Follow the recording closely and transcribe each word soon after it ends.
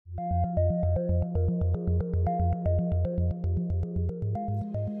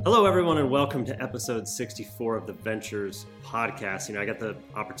Hello, everyone, and welcome to episode 64 of the Ventures podcast. I got the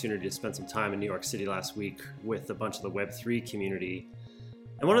opportunity to spend some time in New York City last week with a bunch of the Web3 community.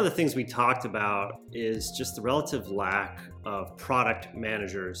 And one of the things we talked about is just the relative lack of product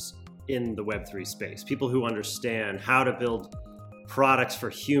managers in the Web3 space, people who understand how to build products for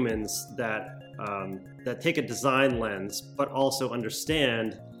humans that take a design lens, but also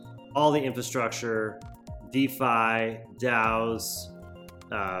understand all the infrastructure, DeFi, DAOs,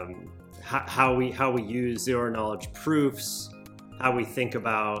 how we use zero knowledge proofs, how we think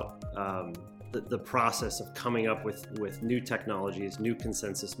about the process of coming up with new technologies, new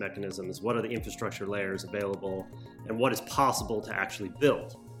consensus mechanisms, what are the infrastructure layers available, and what is possible to actually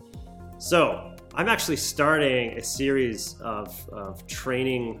build. So I'm actually starting a series of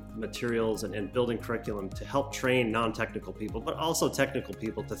training materials and building curriculum to help train non-technical people, but also technical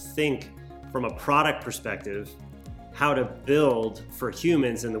people to think from a product perspective how to build for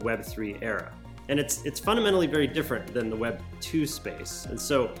humans in the Web3 era. And it's fundamentally very different than the Web 2 space. And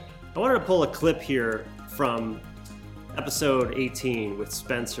so I wanted to pull a clip here from episode 18 with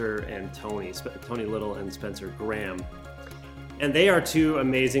Spencer and Tony Little and Spencer Graham. And they are two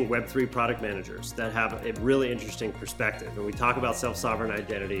amazing Web3 product managers that have a really interesting perspective. And we talk about self-sovereign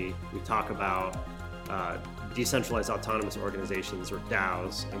identity, we talk about decentralized autonomous organizations or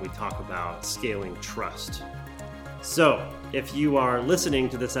DAOs, and we talk about scaling trust. So if you are listening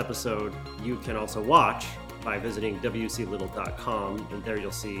to this episode, you can also watch by visiting wclittle.com, and there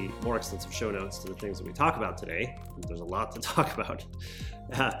you'll see more extensive show notes to the things that we talk about today. There's a lot to talk about.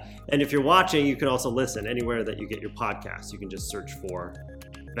 And if you're watching, you can also listen anywhere that you get your podcasts. You can just search for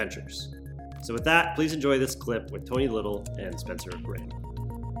Ventures. So with that, please enjoy this clip with Tony Little and Spencer Graham.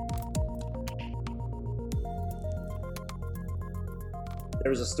 There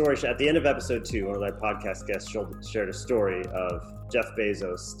was a story at the end of episode 2, one of our podcast guests shared a story of Jeff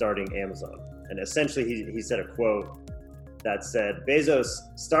Bezos starting Amazon. And essentially he said a quote that said, Bezos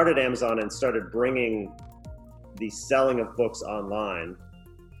started Amazon and started bringing the selling of books online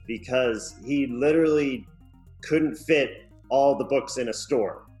because he literally couldn't fit all the books in a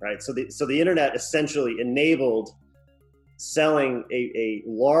store, right? So the internet essentially enabled selling a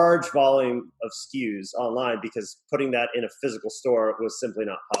large volume of SKUs online because putting that in a physical store was simply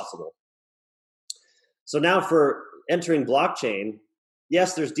not possible. So now for entering blockchain,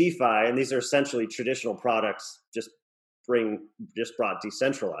 yes, there's DeFi, and these are essentially traditional products just brought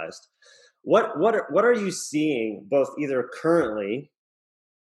decentralized. What are you seeing both either currently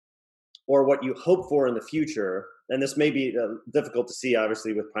or what you hope for in the future? And this may be difficult to see,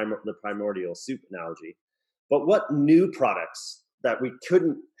 obviously, with the primordial soup analogy. But what new products that we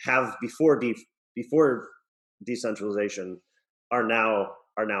couldn't have before decentralization are now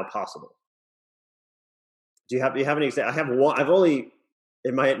possible? Do you have any example? I have one. I've only,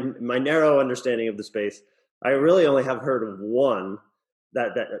 in my narrow understanding of the space, I really only have heard of one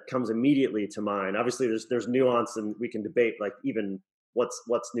that comes immediately to mind. Obviously, there's nuance, and we can debate like even what's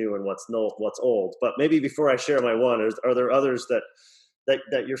new and what's old. But maybe before I share my one, are there others that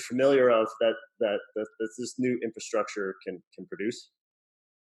you're familiar of that this new infrastructure can produce?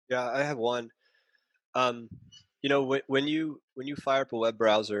 Yeah, I have one. When you fire up a web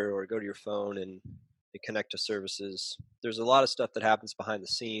browser or go to your phone and you connect to services, there's a lot of stuff that happens behind the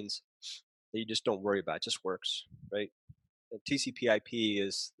scenes that you just don't worry about. It just works, right? And TCP/IP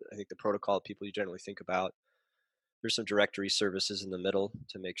is, I think, the protocol people you generally think about. There's some directory services in the middle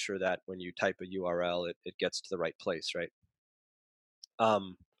to make sure that when you type a URL, it gets to the right place, right?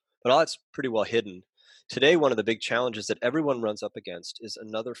 But all that's pretty well hidden. Today, one of the big challenges that everyone runs up against is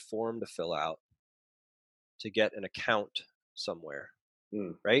another form to fill out to get an account somewhere,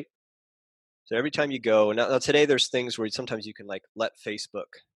 right? So every time you go, now today there's things where sometimes you can like let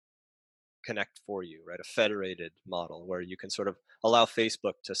Facebook connect for you, right? A federated model where you can sort of allow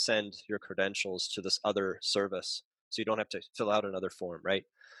Facebook to send your credentials to this other service so you don't have to fill out another form, right?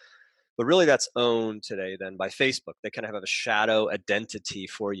 But really that's owned today then by Facebook. They kind of have a shadow identity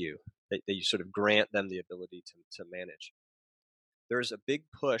for you that you sort of grant them the ability to manage. There's a big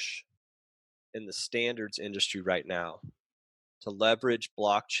push in the standards industry right now to leverage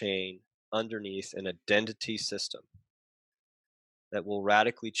blockchain underneath an identity system that will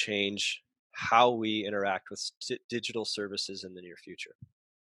radically change how we interact with digital services in the near future.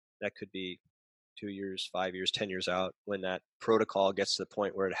 That could be 2 years, 5 years, 10 years out when that protocol gets to the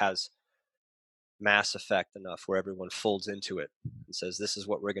point where it has mass effect enough where everyone folds into it and says, this is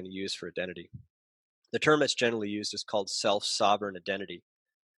what we're going to use for identity. The term that's generally used is called self-sovereign identity,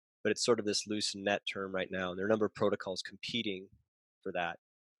 but it's sort of this loose net term right now. And there are a number of protocols competing for that.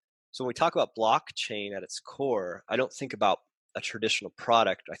 So when we talk about blockchain at its core, I don't think about a traditional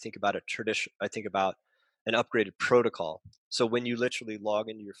product. I think about an upgraded protocol. So when you literally log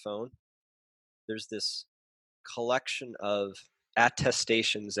into your phone, there's this collection of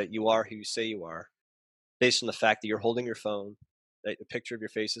attestations that you are who you say you are, based on the fact that you're holding your phone, that a picture of your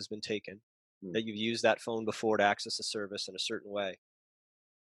face has been taken, that you've used that phone before to access a service in a certain way.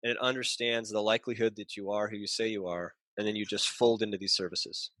 And it understands the likelihood that you are who you say you are, and then you just fold into these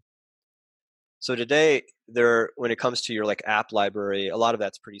services. So today, when it comes to your like app library, a lot of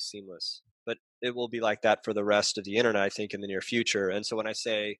that's pretty seamless, but it will be like that for the rest of the internet, I think, in the near future. And so when I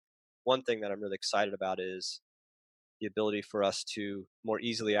say one thing that I'm really excited about is the ability for us to more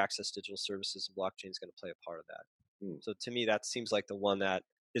easily access digital services, and blockchain is going to play a part of that. So to me, that seems like the one that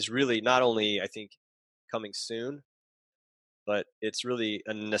is really not only, I think, coming soon, but it's really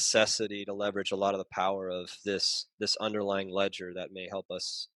a necessity to leverage a lot of the power of this underlying ledger that may help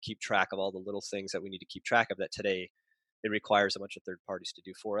us keep track of all the little things that we need to keep track of that today it requires a bunch of third parties to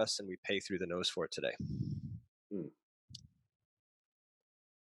do for us, and we pay through the nose for it today.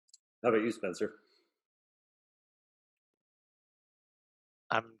 How about you, Spencer?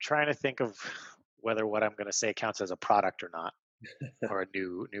 I'm trying to think of whether what I'm going to say counts as a product or not, or a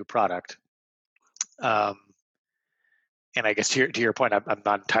new product. And I guess to your point, I'm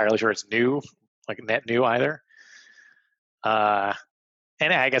not entirely sure it's new, like net new either. And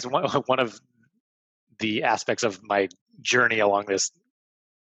I guess one of the aspects of my journey along the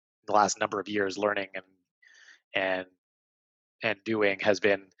last number of years, learning and doing, has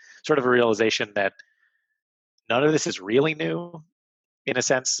been sort of a realization that none of this is really new. In a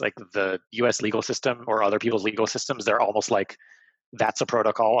sense, like the U.S. legal system or other people's legal systems, they're almost like that's a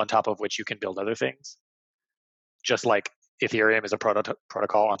protocol on top of which you can build other things. Just like Ethereum is a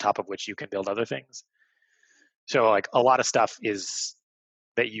protocol on top of which you can build other things. So like a lot of stuff is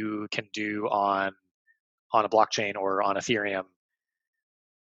that you can do on a blockchain or on Ethereum,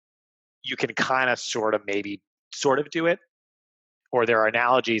 you can kind of sort of do it. Or there are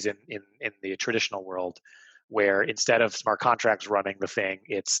analogies in the traditional world where instead of smart contracts running the thing,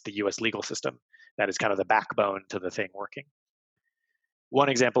 it's the US legal system that is kind of the backbone to the thing working. One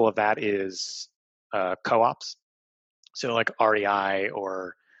example of that is co-ops. So like REI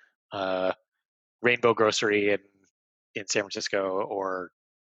or Rainbow Grocery in San Francisco, or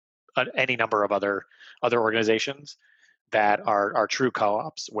any number of other organizations that are true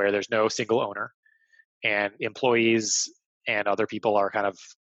co-ops where there's no single owner, and employees and other people are kind of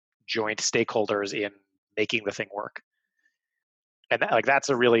joint stakeholders in making the thing work. And that's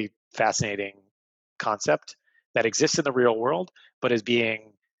a really fascinating concept that exists in the real world, but is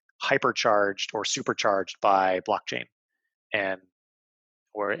being hypercharged or supercharged by blockchain, and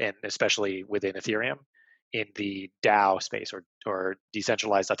especially within Ethereum in the DAO space, or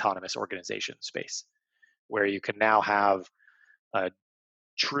decentralized autonomous organization space, where you can now have a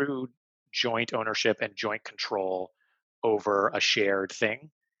true joint ownership and joint control over a shared thing,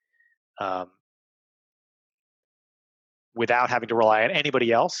 without having to rely on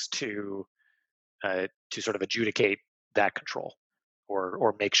anybody else to sort of adjudicate that control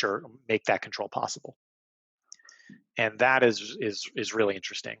or make that control possible. And that is really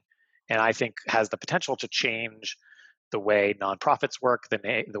interesting, and I think has the potential to change the way nonprofits work,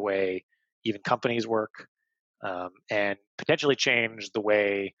 the way even companies work, and potentially change the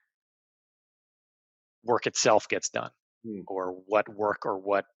way work itself gets done, or what work or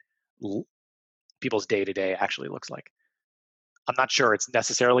what people's day-to-day actually looks like. I'm not sure it's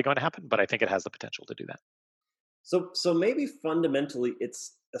necessarily going to happen, but I think it has the potential to do that. So maybe fundamentally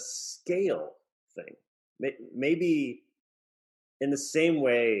it's a scale thing. Maybe in the same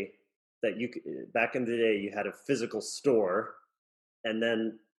way that back in the day you had a physical store, and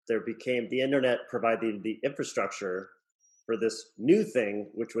then the internet provided the infrastructure for this new thing,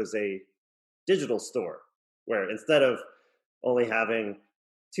 which was a digital store, where instead of only having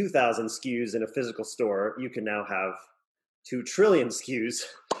 2,000 SKUs in a physical store, you can now have 2 trillion SKUs,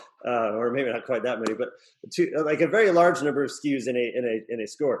 or maybe not quite that many, but like a very large number of SKUs in a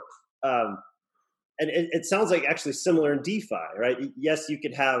store. And it sounds like actually similar in DeFi, right? Yes, you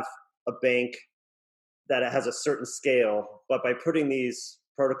could have a bank that has a certain scale, but by putting these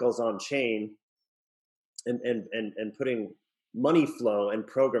protocols on chain and putting money flow and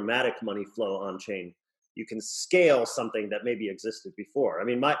programmatic money flow on chain, you can scale something that maybe existed before. I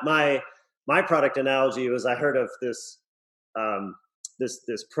mean, my product analogy was, I heard of this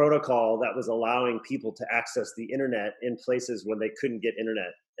this protocol that was allowing people to access the internet in places when they couldn't get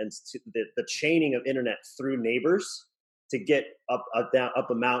internet, and the chaining of internet through neighbors to get up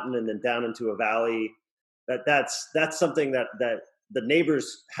a mountain and then down into a valley. That's something that the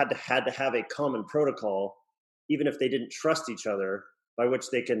neighbors had to have a common protocol, even if they didn't trust each other, by which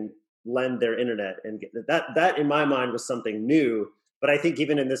they can lend their internet and get that in my mind was something new. But I think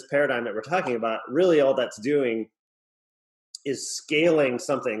even in this paradigm that we're talking about, really all that's doing is scaling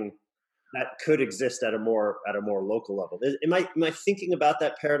something that could exist at a more local level. Am I thinking about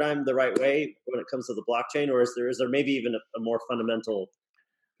that paradigm the right way when it comes to the blockchain, or is there maybe even a more fundamental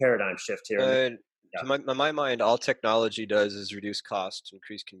paradigm shift here? To my mind, all technology does is reduce costs,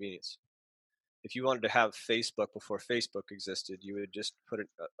 increase convenience. If you wanted to have Facebook before Facebook existed, you would just put it,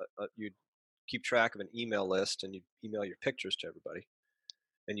 you'd keep track of an email list and you'd email your pictures to everybody.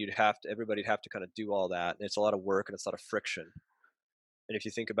 And everybody'd have to kind of do all that. And it's a lot of work and it's a lot of friction. And if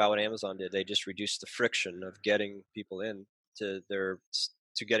you think about what Amazon did, they just reduced the friction of getting people in to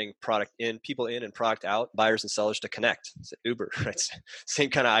getting people in and product out, buyers and sellers to connect. It's Uber, right?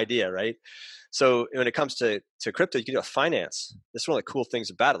 Same kind of idea, right? So when it comes to crypto, you can do finance. That's one of the cool things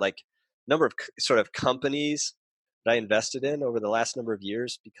about it. Like number of sort of companies that I invested in over the last number of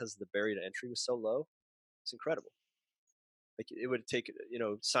years, because the barrier to entry was so low, it's incredible. Like it would take,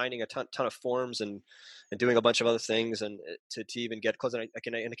 signing a ton of forms and doing a bunch of other things and to even get close. And I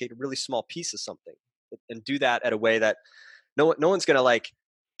can indicate a really small piece of something and do that at a way that no one's going to like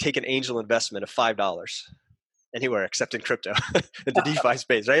take an angel investment of $5 anywhere except in crypto, in the DeFi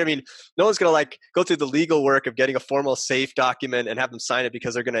space, right? I mean, no one's going to like go through the legal work of getting a formal safe document and have them sign it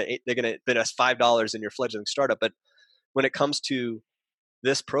because they're going to invest $5 in your fledgling startup. But when it comes to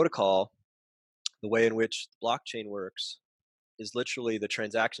this protocol, the way in which the blockchain works is literally the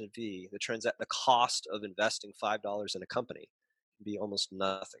transaction fee, the cost of investing $5 in a company can be almost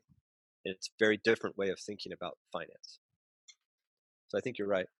nothing. And it's a very different way of thinking about finance. So I think you're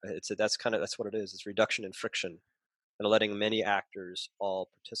right. That's what it is. It's reduction in friction and letting many actors all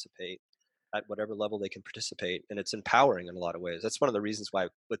participate at whatever level they can participate. And it's empowering in a lot of ways. That's one of the reasons why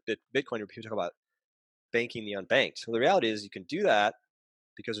with Bitcoin, people talk about banking the unbanked. Well, the reality is you can do that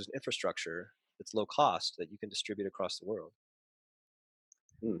because there's an infrastructure that's low cost that you can distribute across the world.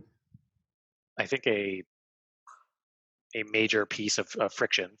 I think a major piece of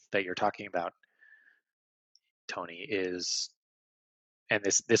friction that you're talking about, Tony, is, and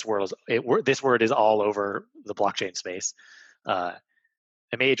this word is all over the blockchain space. A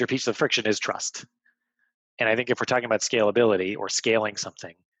major piece of friction is trust. And I think if we're talking about scalability or scaling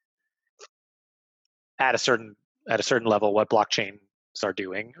something at a certain level, what blockchains are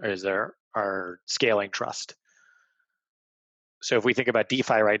doing is are scaling trust. So if we think about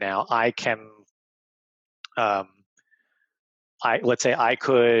DeFi right now, let's say I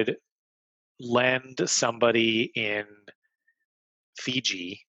could lend somebody in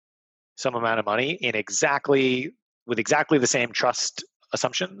Fiji some amount of money with exactly the same trust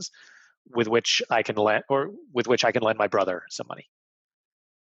assumptions with which I can lend my brother some money.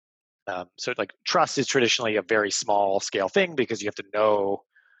 So like trust is traditionally a very small scale thing because you have to know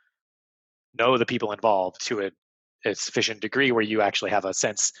the people involved to a sufficient degree where you actually have a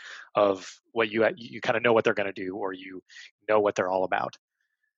sense of what you kind of know what they're going to do, or you know what they're all about.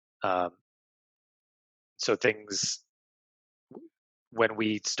 So things, when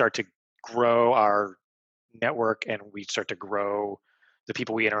we start to grow our network and we start to grow the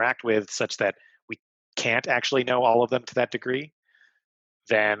people we interact with such that we can't actually know all of them to that degree,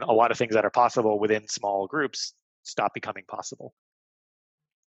 then a lot of things that are possible within small groups stop becoming possible.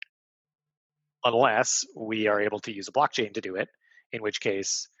 Unless we are able to use a blockchain to do it, in which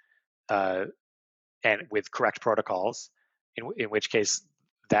case, and with correct protocols, in which case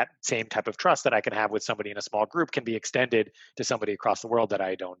that same type of trust that I can have with somebody in a small group can be extended to somebody across the world that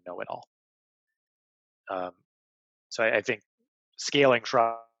I don't know at all. So I think scaling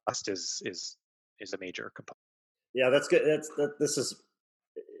trust is a major component. Yeah, that's good.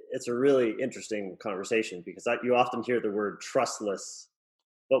 It's a really interesting conversation because you often hear the word trustless.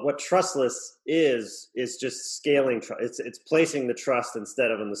 But what trustless is just scaling trust. It's placing the trust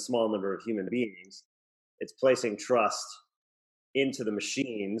instead of in the small number of human beings. It's placing trust into the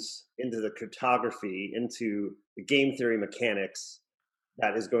machines, into the cryptography, into the game theory mechanics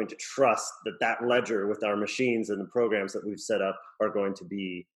that is going to trust that ledger with our machines and the programs that we've set up are going to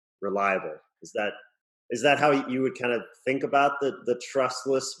be reliable. Is that how you would kind of think about the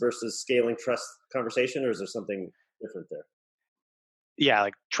trustless versus scaling trust conversation, or is there something different there? Yeah,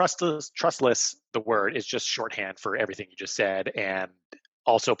 like trustless, the word is just shorthand for everything you just said, and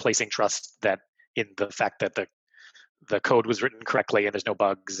also placing trust that in the fact that the code was written correctly and there's no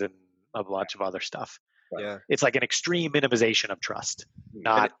bugs and a bunch of other stuff. Yeah. It's like an extreme minimization of trust,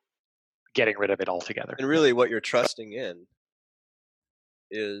 not getting rid of it altogether. And really what you're trusting in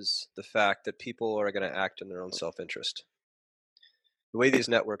is the fact that people are going to act in their own self-interest. The way these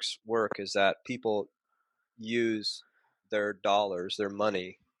networks work is that people use their dollars, their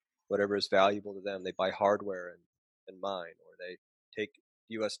money, whatever is valuable to them. They buy hardware and mine, or they take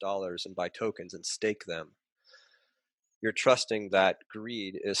US dollars and buy tokens and stake them. You're trusting that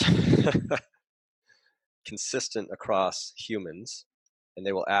greed is consistent across humans, and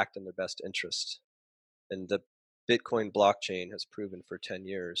they will act in their best interest. And the Bitcoin blockchain has proven for 10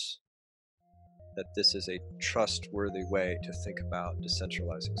 years that this is a trustworthy way to think about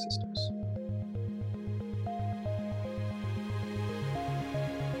decentralizing systems.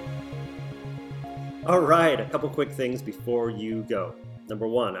 All right, a couple quick things before you go. Number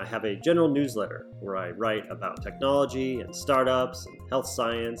one, I have a general newsletter where I write about technology and startups and health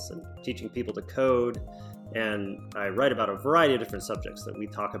science and teaching people to code. And I write about a variety of different subjects that we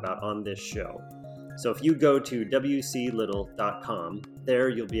talk about on this show. So if you go to wclittle.com, there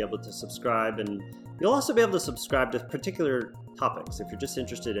you'll be able to subscribe, and you'll also be able to subscribe to particular topics. If you're just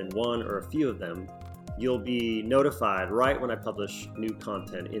interested in one or a few of them, you'll be notified right when I publish new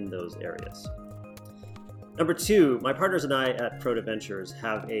content in those areas. Number two, my partners and I at Proto Ventures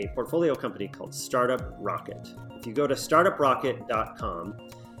have a portfolio company called Startup Rocket. If you go to startuprocket.com,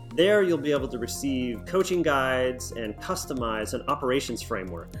 there you'll be able to receive coaching guides and customize an operations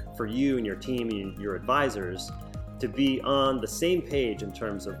framework for you and your team and your advisors to be on the same page in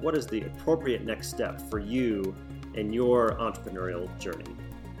terms of what is the appropriate next step for you and your entrepreneurial journey.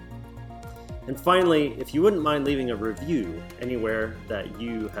 And finally, if you wouldn't mind leaving a review anywhere that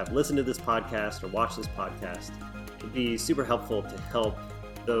you have listened to this podcast or watched this podcast, it would be super helpful to help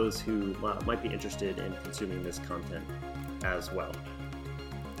those who might be interested in consuming this content as well.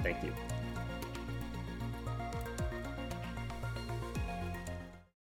 Thank you.